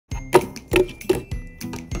Hey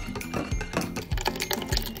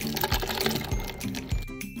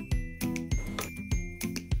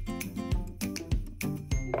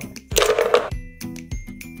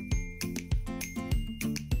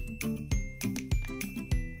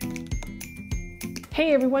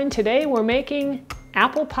everyone, today we're making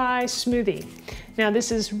apple pie smoothie. Now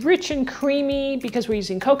this is rich and creamy because we're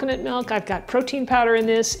using coconut milk. I've got protein powder in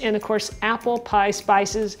this and of course apple pie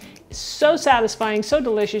spices. It's so satisfying, so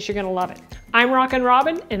delicious, you're gonna love it. I'm Rockin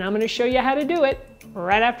Robin and I'm gonna show you how to do it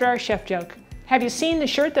right after our chef joke. Have you seen the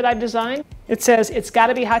shirt that I've designed? It says, "It's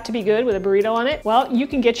gotta be hot to be good," with a burrito on it. Well, you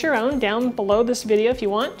can get your own down below this video if you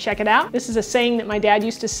want. Check it out. This is a saying that my dad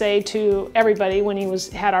used to say to everybody when he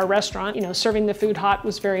had our restaurant. You know, serving the food hot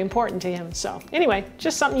was very important to him. So anyway,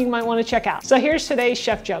 just something you might want to check out. So here's today's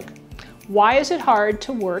chef joke. Why is it hard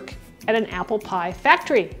to work at an apple pie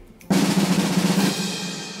factory?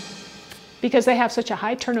 Because they have such a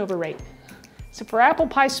high turnover rate. So for apple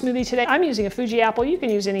pie smoothie today, I'm using a Fuji apple. You can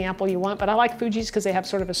use any apple you want, but I like Fuji's because they have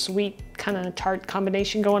sort of a sweet kind of tart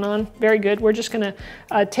combination going on. Very good. We're just gonna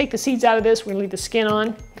take the seeds out of this. We're gonna leave the skin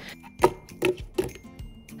on.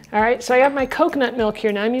 All right, so I have my coconut milk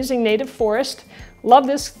here. Now I'm using Native Forest. Love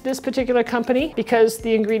this particular company because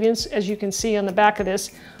the ingredients, as you can see on the back of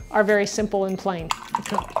this, are very simple and plain.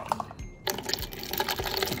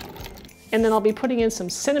 And then I'll be putting in some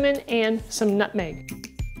cinnamon and some nutmeg.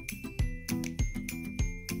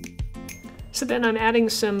 So then I'm adding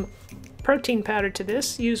some protein powder to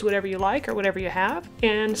this. Use whatever you like or whatever you have.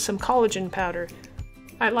 And some collagen powder.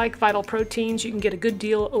 I like Vital Proteins. You can get a good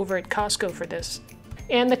deal over at Costco for this.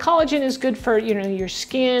 And the collagen is good for, you know, your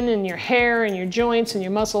skin and your hair and your joints and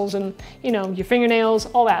your muscles and, you know, your fingernails,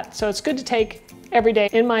 all that. So it's good to take every day,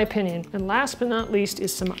 in my opinion. And last but not least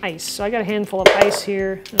is some ice. So I got a handful of ice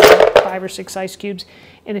here, 5 or 6 ice cubes.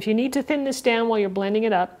 And if you need to thin this down while you're blending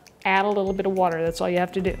it up, add a little bit of water. That's all you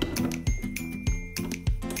have to do.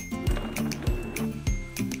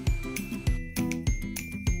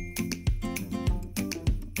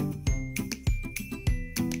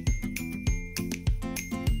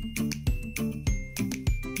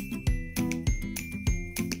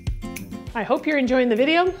 I hope you're enjoying the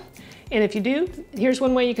video, and if you do, here's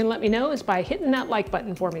one way you can let me know is by hitting that like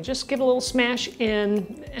button for me. Just give it a little smash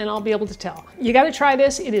and I'll be able to tell. You gotta try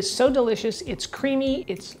this. It is so delicious. It's creamy,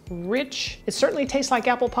 it's rich. It certainly tastes like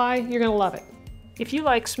apple pie. You're gonna love it. If you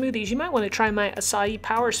like smoothies, you might want to try my acai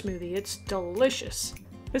power smoothie. It's delicious.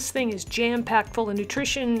 This thing is jam-packed full of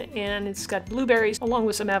nutrition and it's got blueberries along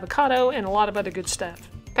with some avocado and a lot of other good stuff.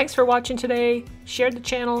 Thanks for watching today. Share the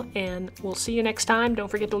channel and we'll see you next time. Don't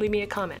forget to leave me a comment.